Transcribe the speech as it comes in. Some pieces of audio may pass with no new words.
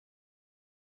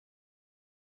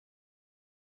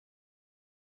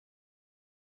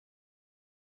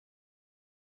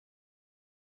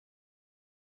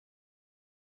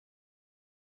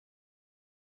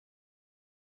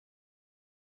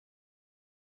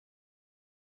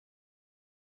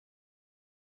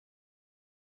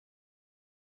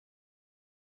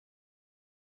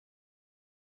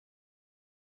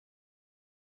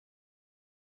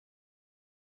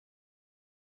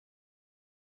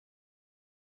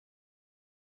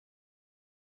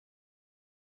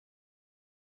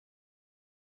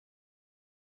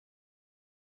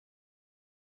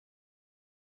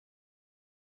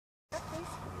step,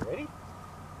 please. You ready?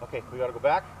 Okay, we gotta go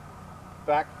back,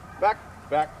 back, back,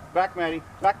 back, back, Maddie,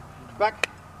 back, back,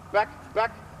 back,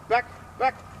 back, back,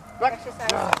 back, back.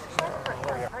 Exercise.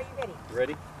 Are you ready?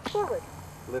 Ready? Forward.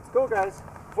 Let's go, guys.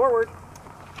 Forward.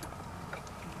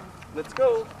 Let's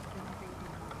go.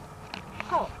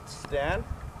 Halt. Stand.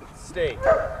 Stay.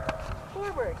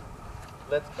 Forward.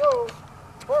 Let's go.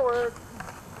 Forward.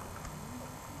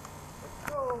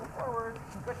 Let's go. Forward.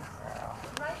 Good.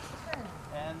 Right turn.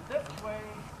 And this way.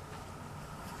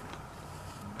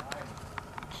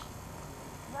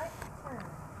 Right turn.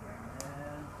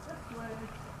 And this way.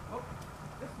 Oh,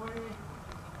 this way.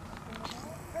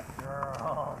 Good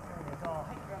girl. There you go.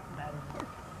 Hike up, Maddie.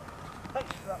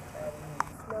 Hike up, Maddie.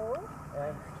 Slow.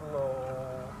 And slow.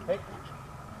 Hey,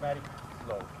 Maddie,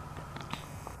 slow.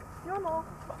 Normal.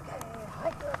 Okay,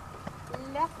 hike up.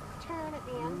 Left turn at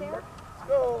the end there. Let's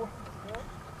go.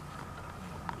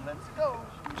 Let's go.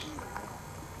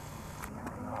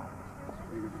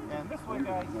 And this way,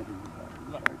 guys.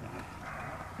 Look.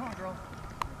 Come on, girls.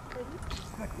 Good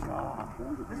job.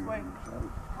 This way.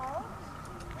 Halt.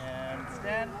 And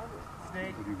stand.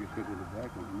 Stay.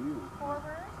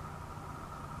 Forward.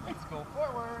 Let's go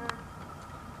forward.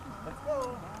 Let's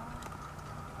go.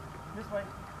 This way.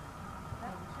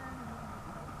 Left turn.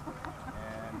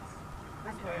 And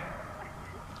this way.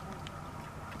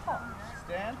 Halt.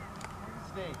 Stand.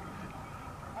 Stay.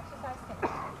 Exercise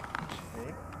finish.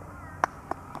 Stay.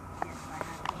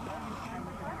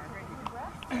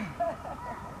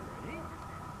 Ready?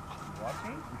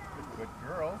 Watching. Good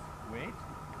girls. Wait.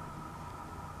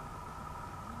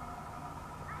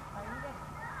 Are you ready?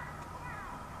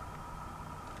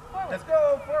 Forward. Let's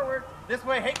go forward. This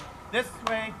way. Hey. This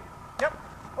way. Yep.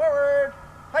 Forward.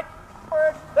 Hike.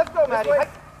 Forward. Let's go, Maddie.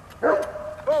 Hike.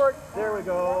 Forward. There we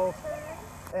go.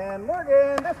 And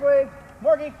Morgan. This way.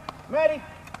 Morgie. Maddie.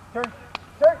 Turn.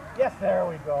 Turn. Yes, there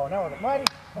we go. Now we're Maddie.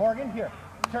 Morgan. Here.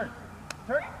 Turn.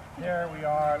 Turn. There we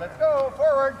are. Let's go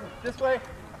forward. This way.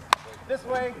 This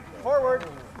way. Forward.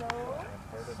 Slow.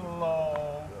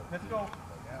 Slow. Let's go.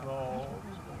 Slow.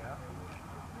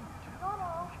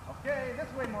 Normal. Okay, this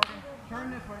way, Morgan.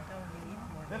 Turn this way.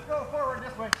 Let's go forward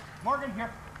this way. Morgan,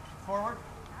 here. Forward.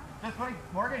 This way.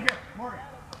 Morgan, here. Morgan.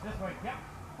 This way. Yeah.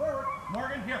 Forward.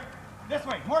 Morgan, here. This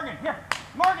way. Morgan, here.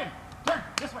 Morgan. Turn.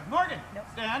 This way. Morgan.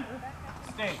 Stand.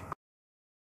 Stay.